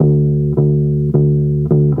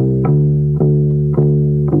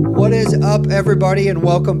up, everybody, and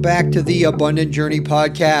welcome back to the Abundant Journey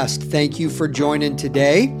podcast. Thank you for joining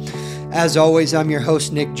today. As always, I'm your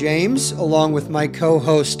host, Nick James, along with my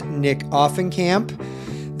co-host, Nick Offenkamp.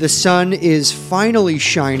 The sun is finally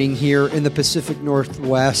shining here in the Pacific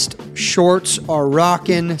Northwest. Shorts are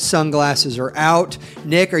rocking, sunglasses are out.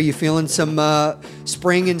 Nick, are you feeling some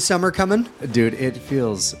spring and summer coming? Dude, it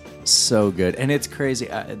feels so good, and it's crazy.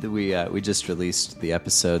 We just released the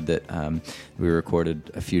episode that we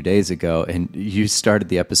recorded a few days ago, and you started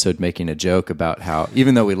the episode making a joke about how,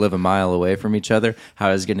 even though we live a mile away from each other, how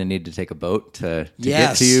I was going to need to take a boat to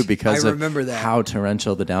get to you because of how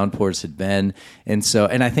torrential the downpours had been. And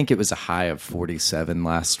I think it was a high of 47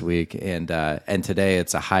 last week, and today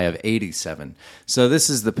it's a high of 87. So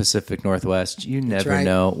this is the Pacific Northwest. You never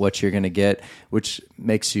know what you're going to get, which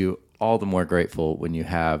makes you all the more grateful when you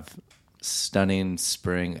have stunning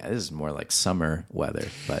spring. This is more like summer weather,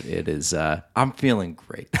 but it is, I'm feeling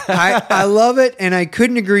great. I love it, and I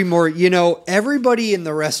couldn't agree more. You know, everybody in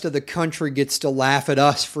the rest of the country gets to laugh at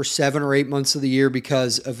us for 7 or 8 months of the year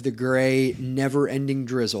because of the gray, never-ending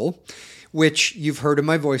drizzle, which you've heard in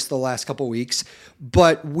my voice the last couple of weeks.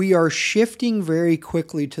 But we are shifting very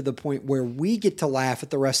quickly to the point where we get to laugh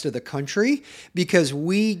at the rest of the country because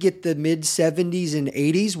we get the mid-70s and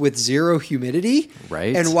 80s with zero humidity.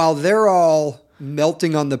 Right. And while they're all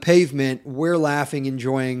melting on the pavement, we're laughing,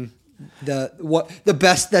 enjoying the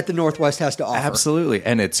best that the Northwest has to offer. Absolutely.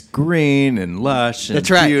 And it's green and lush and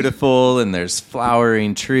right. beautiful, and there's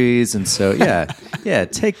flowering trees. And so, yeah,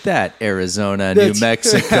 take that, Arizona, New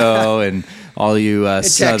Mexico, and all you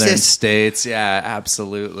southern Texas states. Yeah,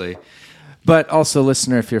 absolutely. But also,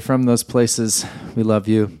 listener, if you're from those places, we love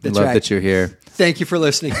you. We love that you're here. Thank you for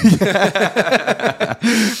listening.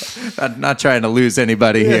 Not trying to lose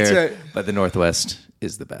anybody here, That's right. but the Northwest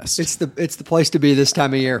is the best. It's the place to be this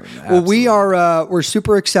time of year. Absolutely. Well, we're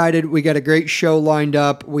super excited. We got a great show lined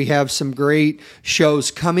up. We have some great shows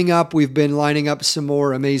coming up. We've been lining up some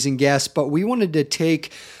more amazing guests, but we wanted to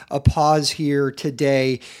take a pause here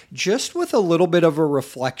today just with a little bit of a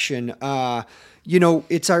reflection.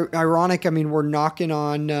 It's ironic. I mean, we're knocking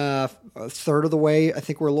on a third of the way. I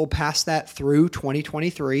think we're a little past that through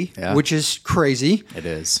 2023, which is crazy. It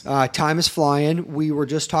is. Time is flying. We were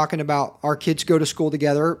just talking about our kids go to school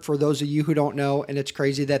together, for those of you who don't know, and it's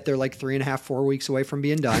crazy that they're like 3.5, 4 weeks away from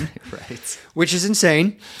being done. Right. Which is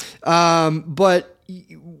insane. But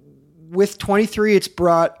with 23, it's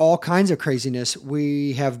brought all kinds of craziness.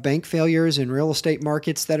 We have bank failures in real estate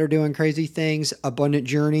markets that are doing crazy things. Abundant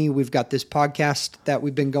Journey. We've got this podcast that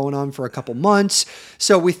we've been going on for a couple months.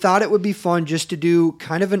 So we thought it would be fun just to do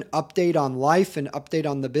kind of an update on life, an update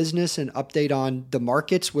on the business, an update on the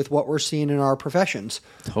markets with what we're seeing in our professions.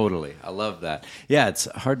 Totally. I love that. Yeah, it's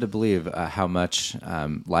hard to believe how much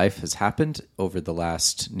life has happened over the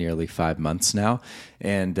last nearly 5 months now.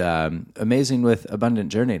 And amazing with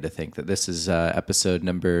Abundant Journey to think that this is episode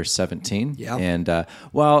number 17. Yeah. And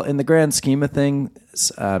while in the grand scheme of things,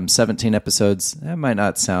 17 episodes, that might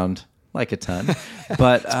not sound like a ton,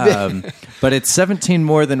 but it's 17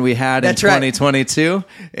 more than we had in 2022.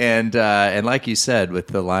 And like you said, with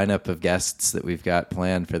the lineup of guests that we've got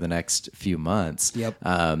planned for the next few months,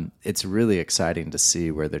 it's really exciting to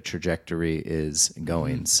see where the trajectory is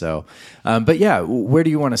going. Mm-hmm. So, but yeah, where do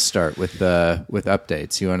you want to start with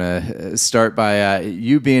updates? You want to start by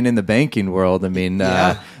you being in the banking world? I mean,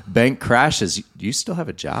 bank crashes. Do you still have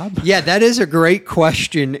a job? Yeah, that is a great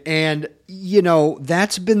question. And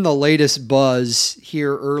that's been the latest buzz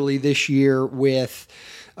here early this year with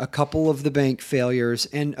a couple of the bank failures.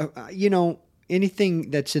 And, anything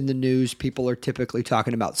that's in the news, people are typically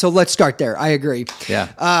talking about. So let's start there. I agree. Yeah.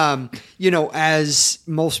 As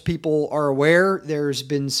most people are aware, there's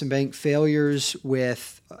been some bank failures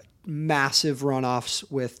with massive runoffs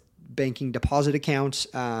with banking deposit accounts.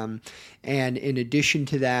 And in addition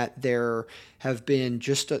to that, there have been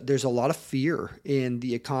there's a lot of fear in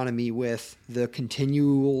the economy with the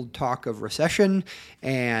continual talk of recession,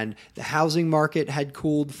 and the housing market had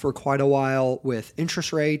cooled for quite a while with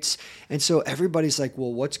interest rates. And so everybody's like,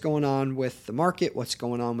 well, what's going on with the market? What's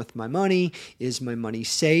going on with my money? Is my money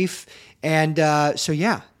safe? And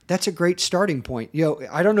that's a great starting point.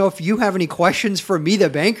 I don't know if you have any questions for me, the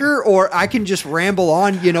banker, or I can just ramble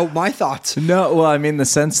on, my thoughts. No, well, I mean, the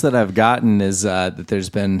sense that I've gotten is that there's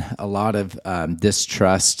been a lot of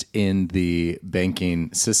distrust in the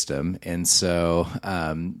banking system. And so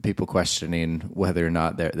people questioning whether or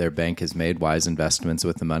not their bank has made wise investments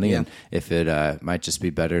with the money, and if it might just be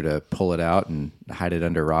better to pull it out and hide it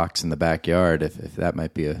under rocks in the backyard, if that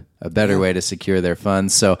might be a a better way to secure their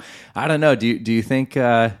funds. So I don't know. Do you think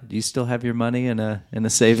do you still have your money in a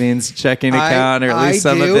savings checking account, or at least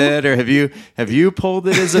some of it, or have you pulled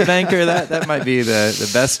it as a banker? That might be the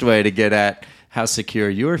best way to get at how secure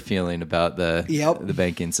you're feeling about the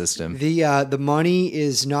banking system. The money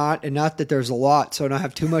is not, and not that there's a lot, so I don't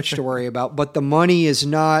have too much to worry about, but the money is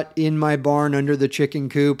not in my barn under the chicken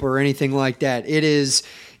coop or anything like that. It is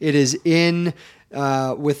in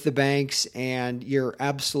with the banks, and you're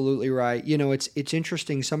absolutely right. You know, it's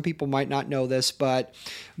interesting. Some people might not know this, but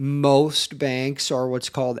most banks are what's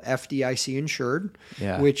called FDIC insured,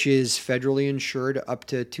 which is federally insured up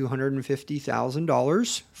to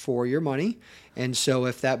 $250,000 for your money. And so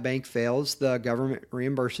if that bank fails, the government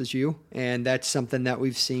reimburses you. And that's something that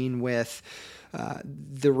we've seen with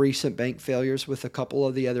the recent bank failures with a couple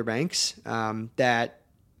of the other banks, that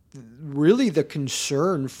really the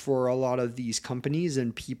concern for a lot of these companies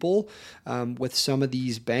and people with some of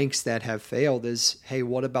these banks that have failed is, hey,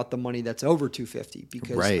 what about the money that's over 250?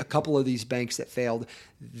 Because a couple of these banks that failed,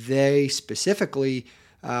 they specifically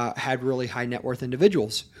had really high net worth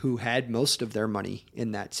individuals who had most of their money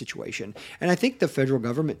in that situation. And I think the federal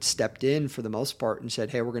government stepped in for the most part and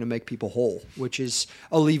said, hey, we're going to make people whole, which has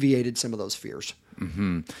alleviated some of those fears.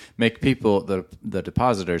 Mm-hmm. Make people, the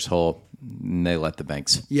depositors, whole, and they let the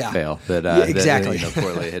banks fail. Exactly. That,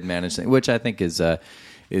 poorly had managed things, which I think is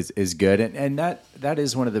good. And that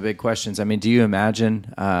is one of the big questions. I mean, do you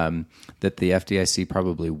imagine that the FDIC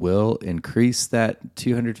probably will increase that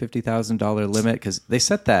 $250,000 limit? Because they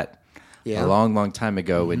set that a long, long time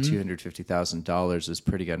ago when $250,000 was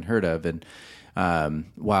pretty unheard of. And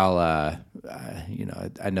while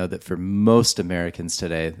I know that for most Americans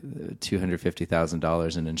today,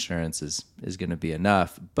 $250,000 in insurance is going to be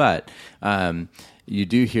enough, but you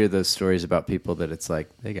do hear those stories about people that it's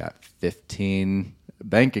like they got 15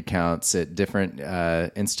 bank accounts at different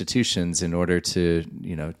institutions in order to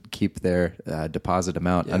keep their deposit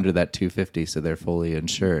amount under that 250, so they're fully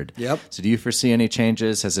insured. So do you foresee any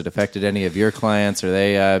changes? Has it affected any of your clients? Are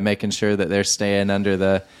they making sure that they're staying under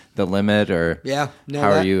the limit, or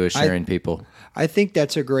how are you assuring people? I think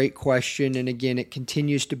that's a great question. And again, it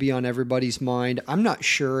continues to be on everybody's mind. I'm not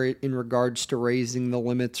sure in regards to raising the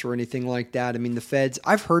limits or anything like that. I mean, the feds,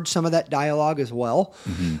 I've heard some of that dialogue as well.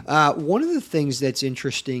 One of the things that's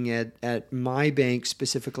interesting at my bank,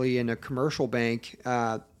 specifically in a commercial bank,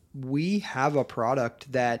 we have a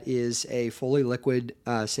product that is a fully liquid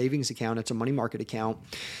savings account. It's a money market account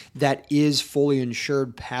that is fully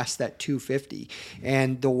insured past that 250.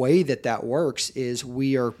 And the way that works is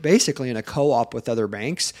we are basically in a co-op with other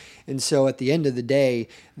banks. And so at the end of the day,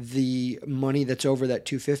 the money that's over that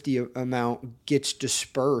 250 amount gets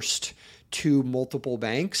dispersed to multiple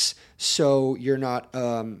banks. So you're not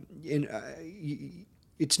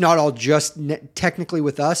it's not all just technically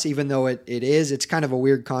with us, even though it is. It's kind of a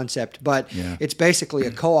weird concept, but it's basically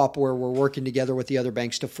a co-op where we're working together with the other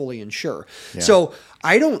banks to fully insure. So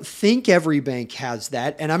I don't think every bank has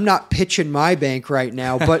that, and I'm not pitching my bank right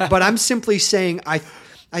now, but I'm simply saying I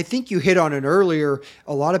think you hit on it earlier.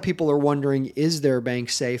 A lot of people are wondering, is their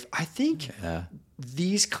bank safe? I think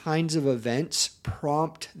these kinds of events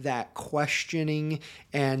prompt that questioning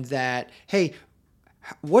and that, hey,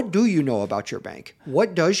 what do you know about your bank?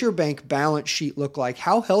 What does your bank balance sheet look like?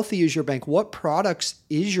 How healthy is your bank? What products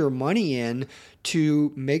is your money in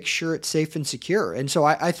to make sure it's safe and secure? And so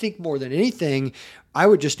I think more than anything, I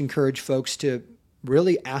would just encourage folks to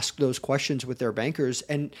really ask those questions with their bankers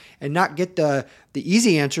and not get the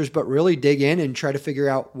easy answers, but really dig in and try to figure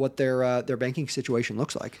out what their banking situation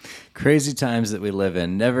looks like. Crazy times that we live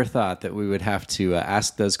in. Never thought that we would have to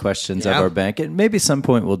ask those questions of our bank. And maybe some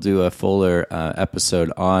point we'll do a fuller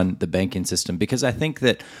episode on the banking system, because I think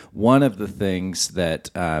that one of the things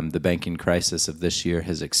that the banking crisis of this year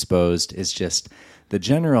has exposed is just the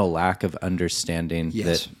general lack of understanding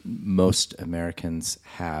that most Americans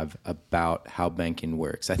have about how banking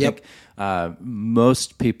works. I think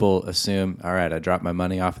most people assume, all right, I drop my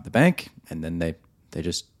money off at the bank, and then they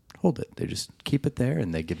just hold it. They just keep it there,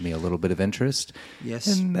 and they give me a little bit of interest. Yes,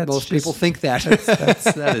 and most people think that.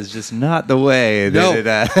 That is just not the way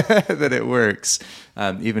that that it works.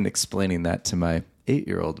 Even explaining that to my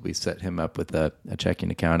 8-year-old, we set him up with a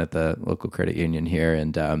checking account at the local credit union here,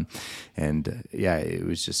 and it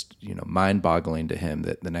was just mind-boggling to him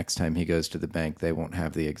that the next time he goes to the bank, they won't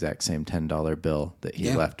have the exact same $10 bill that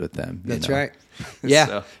he left with them. That's right. Yeah.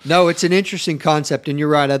 So, No, it's an interesting concept, and you're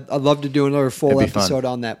right. I'd love to do another full It'd be fun. episode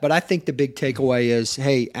on that. But I think the big takeaway is,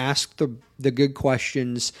 hey, ask the good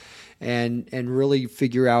questions and really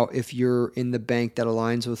figure out if you're in the bank that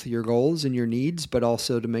aligns with your goals and your needs, but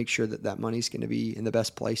also to make sure that money's going to be in the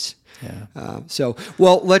best place. Yeah.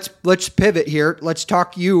 Well, let's pivot here. Let's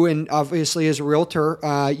talk you, and obviously as a realtor,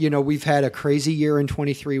 we've had a crazy year in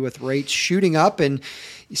 23 with rates shooting up and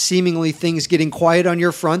seemingly things getting quiet on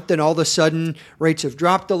your front. Then all of a sudden rates have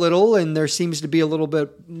dropped a little, and there seems to be a little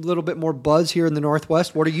bit more buzz here in the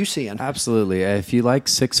Northwest. What are you seeing? Absolutely. If you like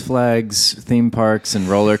Six Flags theme parks and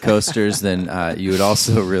roller coasters, then you would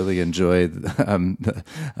also really enjoy the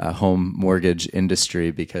home mortgage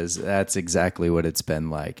industry, because that's exactly what it's been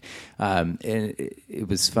like. And it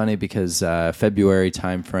was funny because February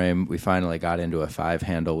timeframe, we finally got into a 5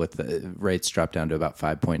 handle with the rates dropped down to about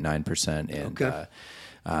 5.9%. And Okay.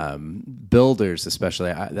 Builders,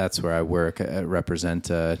 especially, that's where I work, represent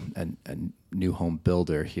a new home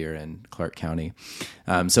builder here in Clark County.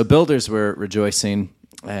 So builders were rejoicing,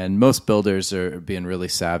 and most builders are being really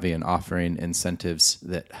savvy and offering incentives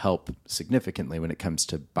that help significantly when it comes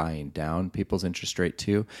to buying down people's interest rate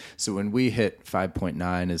too. So when we hit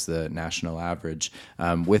 5.9 as the national average,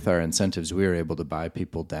 with our incentives, we were able to buy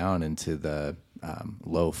people down into the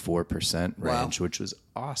low 4% range, which was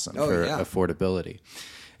awesome for affordability.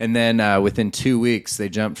 And then within 2 weeks, they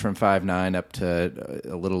jumped from 5.9 up to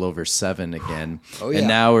a little over 7 again. And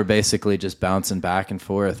now we're basically just bouncing back and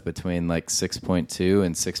forth between like 6.2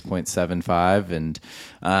 and 6.75. And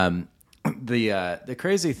the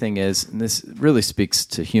crazy thing is, and this really speaks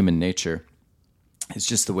to human nature, it's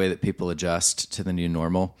just the way that people adjust to the new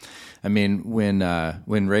normal. I mean,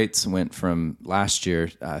 when rates went from last year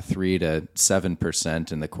 3 to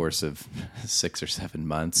 7% in the course of 6 or 7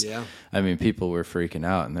 months, I mean, people were freaking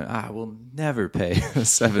out, and we'll never pay a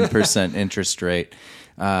 7% interest rate.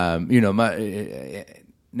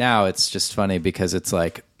 Now it's just funny because it's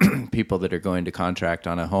like people that are going to contract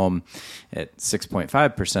on a home at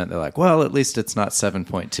 6.5%, they're like, well, at least it's not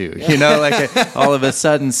 7.2. You know, like all of a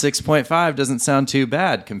sudden 6.5 doesn't sound too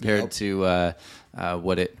bad compared to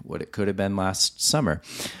what it could have been last summer.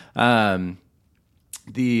 The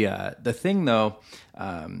thing though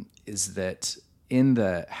is that in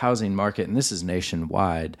the housing market, and this is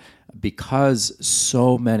nationwide, because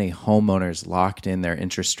so many homeowners locked in their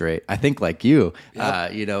interest rate, I think like you,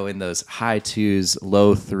 in those high 2s,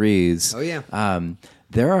 low 3s,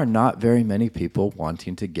 there are not very many people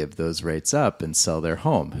wanting to give those rates up and sell their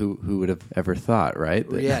home. Who would have ever thought, right?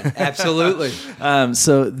 Yeah, absolutely.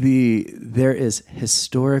 So there is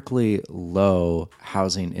historically low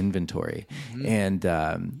housing inventory. And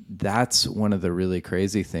that's one of the really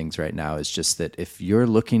crazy things right now, is just that if you're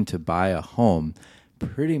looking to buy a home,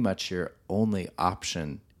 pretty much your only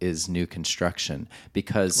option is new construction,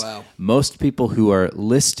 because most people who are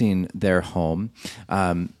listing their home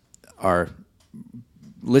are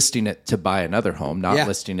listing it to buy another home, not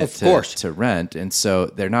listing it to rent. And so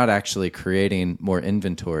they're not actually creating more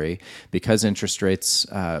inventory because interest rates,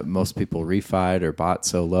 most people refied or bought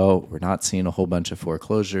so low. We're not seeing a whole bunch of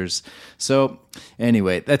foreclosures. So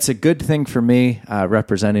anyway, that's a good thing for me,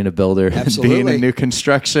 representing a builder, being in new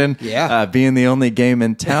construction, being the only game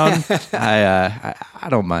in town. I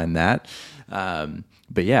don't mind that.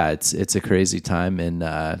 But yeah, it's a crazy time in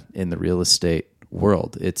the real estate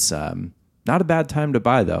world. It's not a bad time to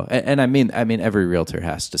buy, though. And I mean, every realtor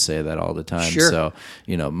has to say that all the time. Sure. So,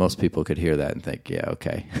 most people could hear that and think, yeah,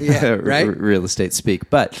 okay. Yeah, right. Real estate speak.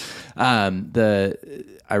 But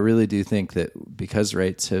I really do think that because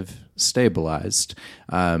rates have stabilized,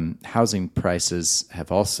 housing prices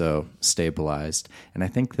have also stabilized. And I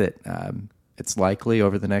think that it's likely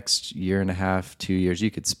over the next year and a half, 2 years, you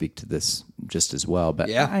could speak to this just as well. But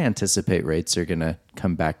I anticipate rates are going to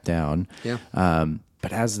come back down. Yeah.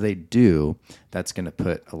 But as they do, that's going to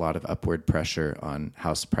put a lot of upward pressure on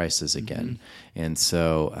house prices again. And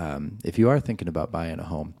so if you are thinking about buying a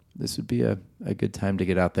home, this would be a good time to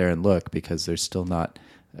get out there and look, because there's still not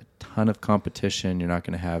a ton of competition. You're not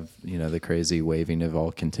going to have, the crazy waiving of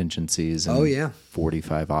all contingencies and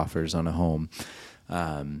 45 offers on a home.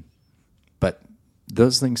 But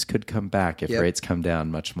those things could come back if rates come down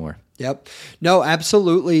much more. Yep. No,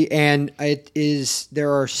 absolutely. And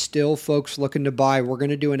there are still folks looking to buy. We're going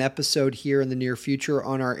to do an episode here in the near future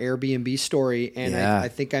on our Airbnb story. And I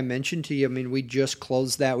think I mentioned to you, we just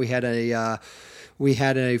closed that. We had We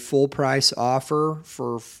had a full price offer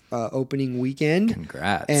for opening weekend.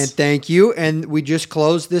 Congrats. And thank you. And we just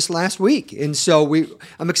closed this last week. And so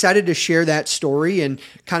I'm excited to share that story and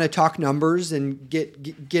kind of talk numbers and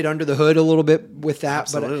get under the hood a little bit with that.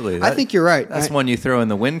 Absolutely. But I think you're right. That's one you throw in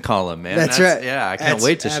the win column, man. That's right. Yeah, I can't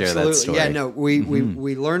wait to share that story. Yeah, no,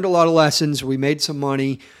 we learned a lot of lessons. We made some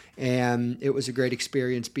money. And it was a great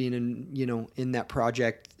experience being in that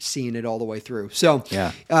project, seeing it all the way through. So,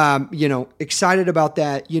 excited about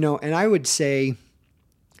that, and I would say,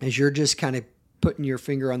 as you're just kind of putting your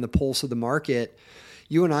finger on the pulse of the market,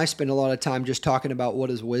 you and I spend a lot of time just talking about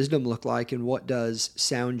what does wisdom look like and what does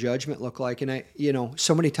sound judgment look like. And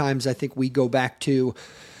so many times I think we go back to,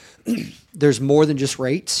 there's more than just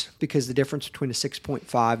rates, because the difference between a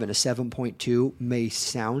 6.5 and a 7.2 may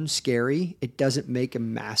sound scary. It doesn't make a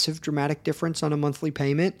massive dramatic difference on a monthly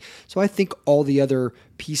payment. So I think all the other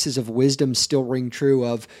pieces of wisdom still ring true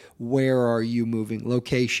of where are you moving,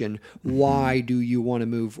 location, why do you want to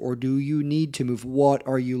move, or do you need to move? What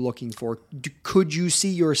are you looking for? Could you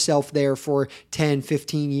see yourself there for 10,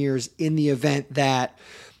 15 years in the event that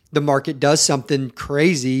the market does something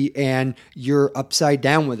crazy and you're upside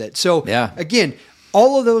down with it? So again,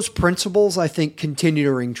 all of those principles, I think, continue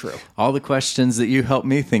to ring true. All the questions that you helped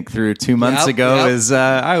me think through 2 months ago is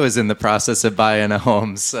I was in the process of buying a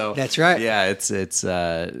home. So that's right. Yeah, it's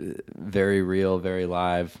very real, very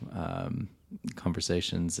live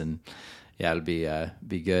conversations, and yeah, it'll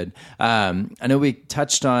be good. I know we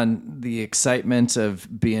touched on the excitement of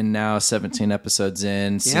being now 17 episodes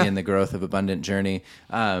in, seeing the growth of Abundant Journey.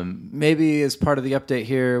 Maybe as part of the update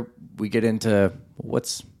here, we get into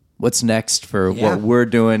what's next for what we're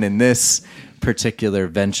doing in this particular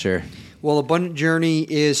venture. Well, Abundant Journey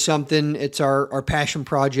is something, it's our passion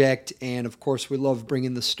project. And of course, we love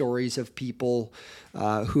bringing the stories of people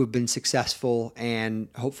who have been successful, and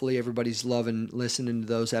hopefully everybody's loving listening to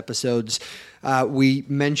those episodes. We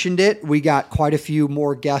mentioned it. We got quite a few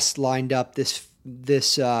more guests lined up this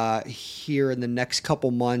here in the next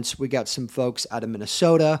couple months. We got some folks out of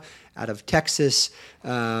Minnesota, out of Texas.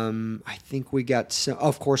 I think we got some,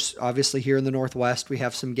 of course, obviously here in the Northwest, we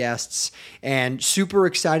have some guests, and super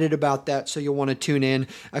excited about that. So you'll want to tune in.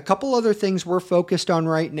 A couple other things we're focused on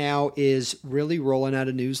right now is really rolling out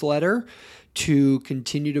a newsletter to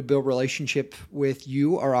continue to build relationship with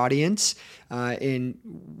you, our audience. And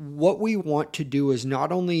what we want to do is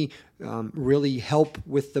not only really help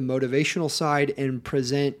with the motivational side and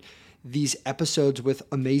present these episodes with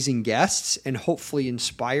amazing guests and hopefully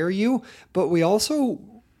inspire you, but we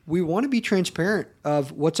want to be transparent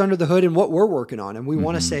of what's under the hood and what we're working on. And we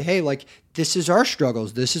want to say, hey, like, this is our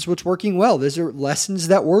struggles. This is what's working well. These are lessons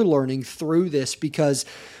that we're learning through this, because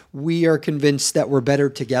we are convinced that we're better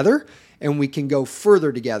together and we can go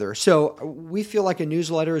further together. So we feel like a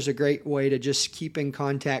newsletter is a great way to just keep in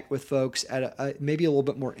contact with folks at maybe a little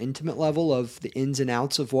bit more intimate level of the ins and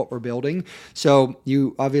outs of what we're building. So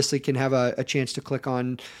you obviously can have a chance to click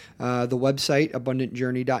on the website,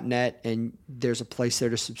 abundantjourney.net, and there's a place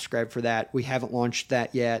there to subscribe for that. We haven't launched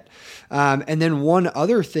that yet. And then one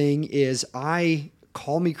other thing is,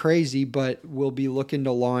 call me crazy, but we'll be looking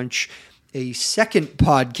to launch a second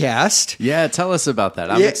podcast. Yeah, tell us about that.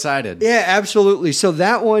 I'm excited. Yeah, absolutely. So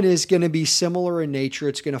that one is going to be similar in nature.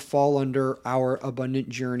 It's going to fall under our Abundant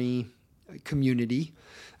Journey community.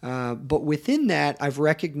 But within that, I've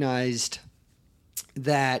recognized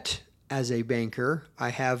that as a banker, I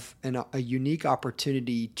have a unique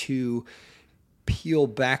opportunity to peel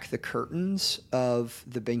back the curtains of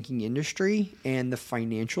the banking industry and the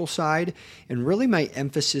financial side. And really my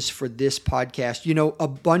emphasis for this podcast,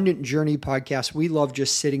 Abundant Journey podcast, we love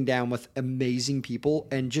just sitting down with amazing people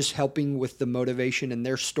and just helping with the motivation and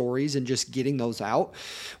their stories and just getting those out.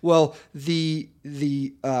 Well, the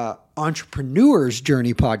Entrepreneur's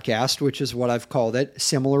Journey podcast, which is what I've called it,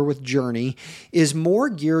 similar with Journey, is more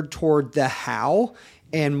geared toward the how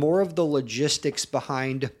and more of the logistics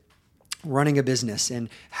behind running a business, and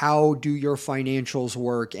how do your financials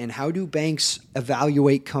work, and how do banks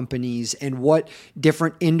evaluate companies, and what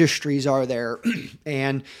different industries are there,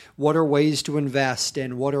 and what are ways to invest,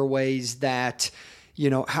 and what are ways that,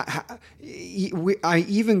 I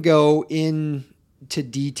even go into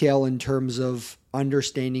detail in terms of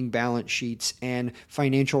understanding balance sheets and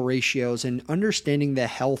financial ratios and understanding the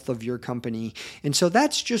health of your company. And so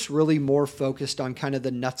that's just really more focused on kind of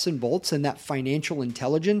the nuts and bolts and that financial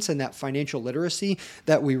intelligence and that financial literacy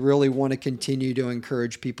that we really want to continue to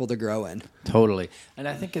encourage people to grow in. Totally. And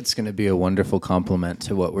I think it's going to be a wonderful complement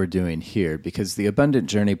to what we're doing here, because the Abundant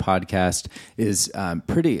Journey podcast is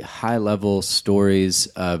pretty high-level stories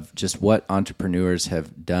of just what entrepreneurs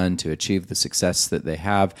have done to achieve the success that they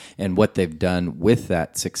have and what they've done with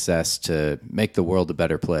that success to make the world a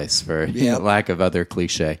better place, for Yep. lack of other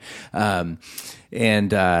cliche.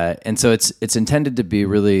 And so it's intended to be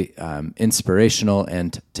really inspirational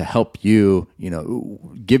and to help you,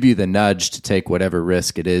 give you the nudge to take whatever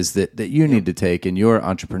risk it is that you need to take in your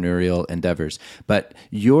entrepreneurial endeavors. But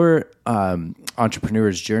your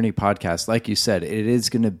Entrepreneur's Journey podcast, like you said, it is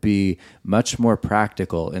going to be much more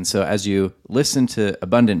practical. And so as you listen to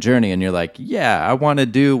Abundant Journey and you're like, yeah, I want to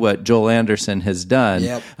do what Joel Anderson has done,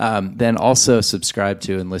 Yep. Then also subscribe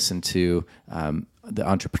to and listen to the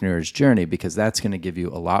Entrepreneur's Journey, because that's going to give you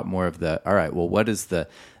a lot more of all right, well, what is the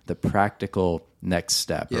practical next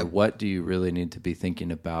step? Yep. Or what do you really need to be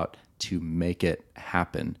thinking about to make it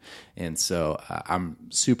happen? And so I'm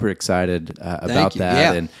super excited about you.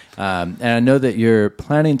 that. Yeah. And I know that you're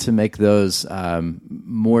planning to make those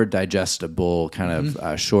more digestible, kind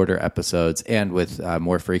of shorter episodes, and with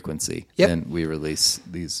more frequency Yep. than we release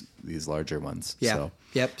these larger ones. Yeah. So.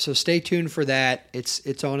 Yep. So stay tuned for that.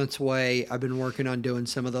 It's on its way. I've been working on doing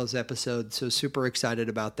some of those episodes, so super excited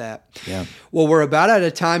about that. Yeah. Well, we're about out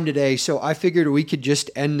of time today, so I figured we could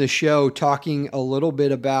just end the show talking a little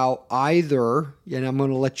bit about either, and I'm going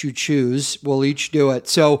to let you choose. We'll each do it.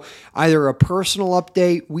 So either a personal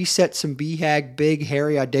update. We set some BHAG, big,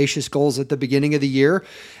 hairy, audacious goals at the beginning of the year.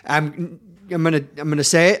 I'm gonna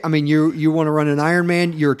say it. I mean, you want to run an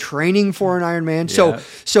Ironman. You're training for an Ironman. Yeah.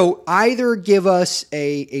 So either give us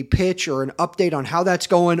a pitch or an update on how that's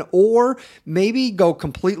going, or maybe go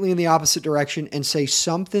completely in the opposite direction and say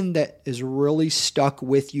something that is really stuck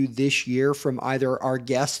with you this year from either our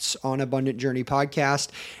guests on Abundant Journey podcast,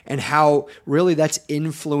 and how really that's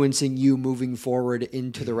influencing you moving forward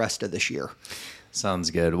into the rest of this year.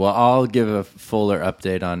 Sounds good. Well, I'll give a fuller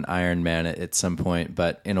update on Ironman at some point,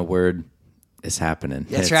 but in a word, it's happening.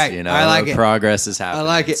 That's right. I like it. Progress is happening. I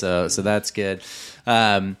like it. So that's good.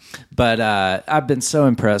 But I've been so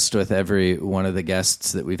impressed with every one of the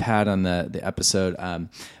guests that we've had on the episode.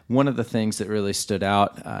 One of the things that really stood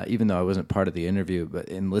out, even though I wasn't part of the interview, but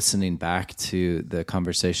in listening back to the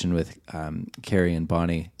conversation with Carrie and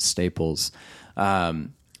Bonnie Staples,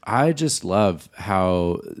 I just love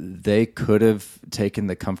how they could have taken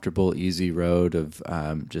the comfortable, easy road of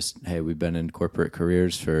just, hey, we've been in corporate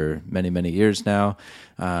careers for many, many years now,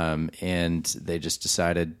 and they just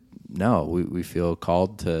decided, no, we feel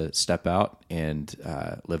called to step out and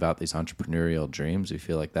live out these entrepreneurial dreams. We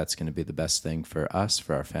feel like that's going to be the best thing for us,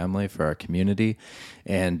 for our family, for our community,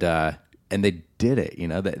 and they did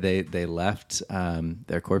it. They left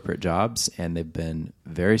their corporate jobs, and they've been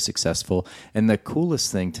very successful. And the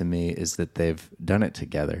coolest thing to me is that they've done it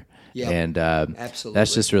together. Yeah, and absolutely.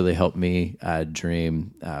 That's just really helped me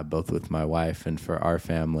dream, both with my wife and for our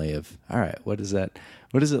family, of, all right, what does it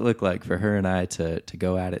look like for her and I to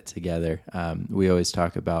go at it together? We always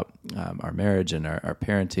talk about our marriage and our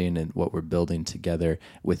parenting and what we're building together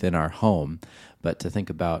within our home. But to think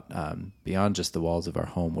about beyond just the walls of our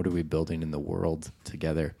home, what are we building in the world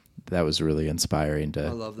together? That was really inspiring to, I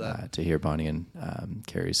love that. To hear Bonnie and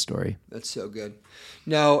Carrie's story. That's so good.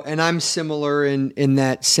 No, and I'm similar in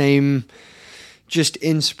that same just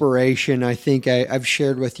inspiration. I think I've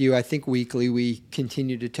shared with you, I think weekly we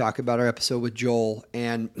continue to talk about our episode with Joel.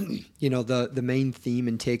 And, the main theme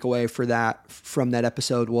and takeaway from that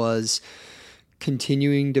episode was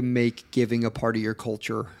continuing to make giving a part of your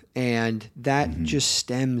culture. And that just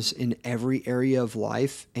stems in every area of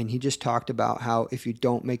life. And he just talked about how if you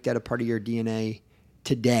don't make that a part of your DNA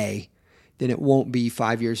today, then it won't be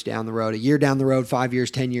 5 years down the road, a year down the road, 5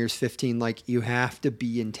 years, 10 years, 15. Like, you have to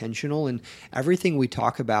be intentional. And everything we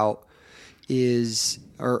talk about is,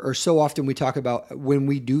 or so often we talk about when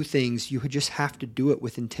we do things, you just have to do it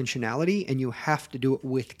with intentionality, and you have to do it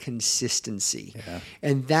with consistency. Yeah.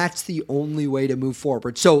 And that's the only way to move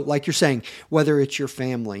forward. So like you're saying, whether it's your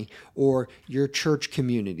family or your church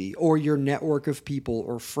community or your network of people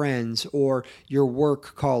or friends or your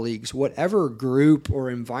work colleagues, whatever group or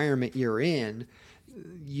environment you're in,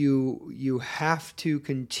 you have to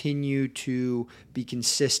continue to be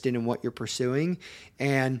consistent in what you're pursuing.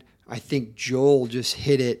 And I think Joel just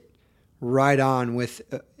hit it right on with,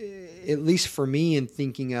 at least for me, in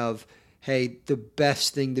thinking of, hey, the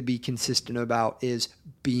best thing to be consistent about is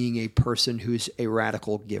being a person who's a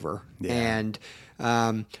radical giver. Yeah. And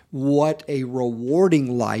what a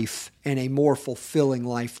rewarding life and a more fulfilling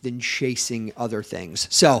life than chasing other things.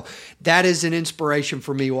 So that is an inspiration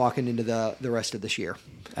for me walking into the rest of this year.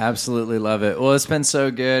 Absolutely love it. Well, it's been so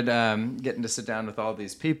good getting to sit down with all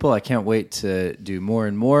these people. I can't wait to do more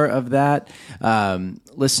and more of that.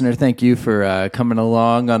 Listener, thank you for coming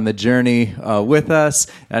along on the journey with us.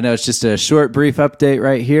 I know it's just a short, brief update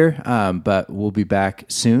right here, but we'll be back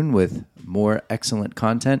soon with more excellent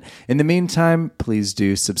content. In the meantime, please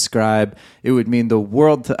do subscribe. It would mean the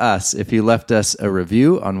world to us if you left us a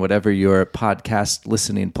review on whatever your podcast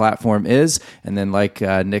listening platform is. And then, like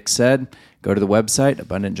Nick said, go to the website,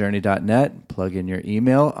 abundantjourney.net, plug in your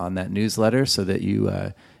email on that newsletter so that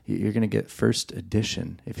you're going to get first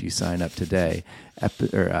edition if you sign up today.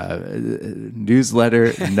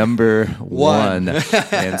 Newsletter number 1.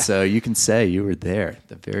 And so you can say you were there at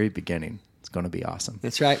the very beginning. It's going to be awesome.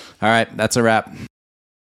 That's right. All right, that's a wrap.